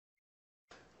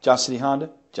Johnson City Honda,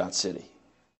 Johnson City.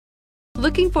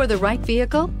 Looking for the right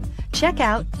vehicle? Check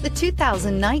out the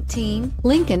 2019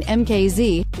 Lincoln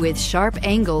MKZ. With sharp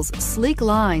angles, sleek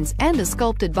lines, and a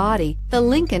sculpted body, the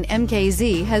Lincoln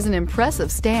MKZ has an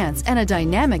impressive stance and a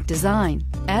dynamic design.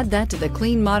 Add that to the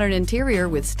clean modern interior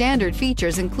with standard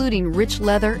features including rich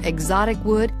leather, exotic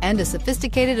wood, and a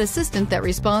sophisticated assistant that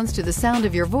responds to the sound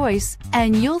of your voice,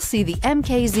 and you'll see the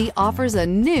MKZ offers a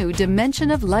new dimension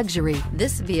of luxury.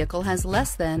 This vehicle has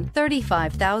less than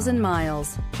 35,000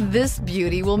 miles. This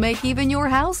beauty will make even your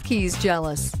house keys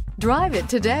jealous. Drive it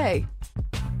today.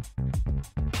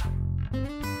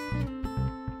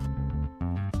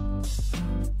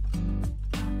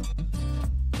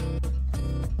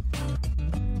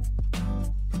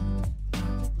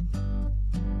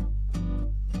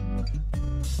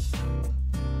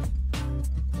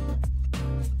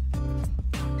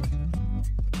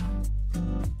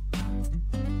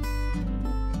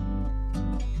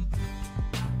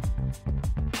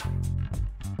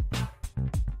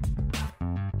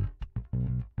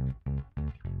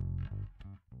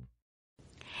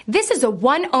 This is a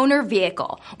one-owner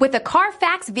vehicle with a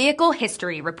Carfax Vehicle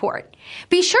History Report.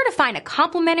 Be sure to find a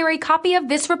complimentary copy of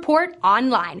this report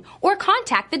online or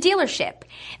contact the dealership.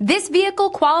 This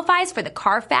vehicle qualifies for the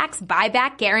Carfax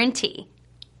Buyback Guarantee.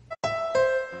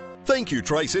 Thank you,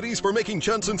 Tri-Cities, for making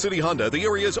Johnson City Honda the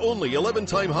area's only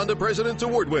 11-time Honda President's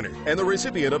Award winner and the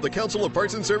recipient of the Council of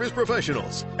Parts and Service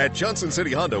Professionals. At Johnson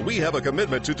City Honda, we have a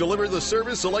commitment to deliver the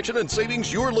service, selection, and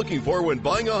savings you're looking for when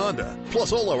buying a Honda.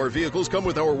 Plus, all our vehicles come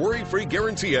with our worry-free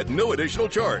guarantee at no additional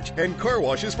charge and car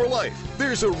washes for life.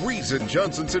 There's a reason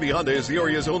Johnson City Honda is the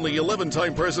area's only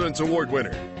 11-time President's Award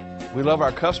winner. We love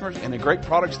our customers and the great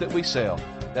products that we sell.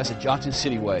 That's the Johnson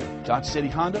City way. Johnson City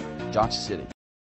Honda, Johnson City.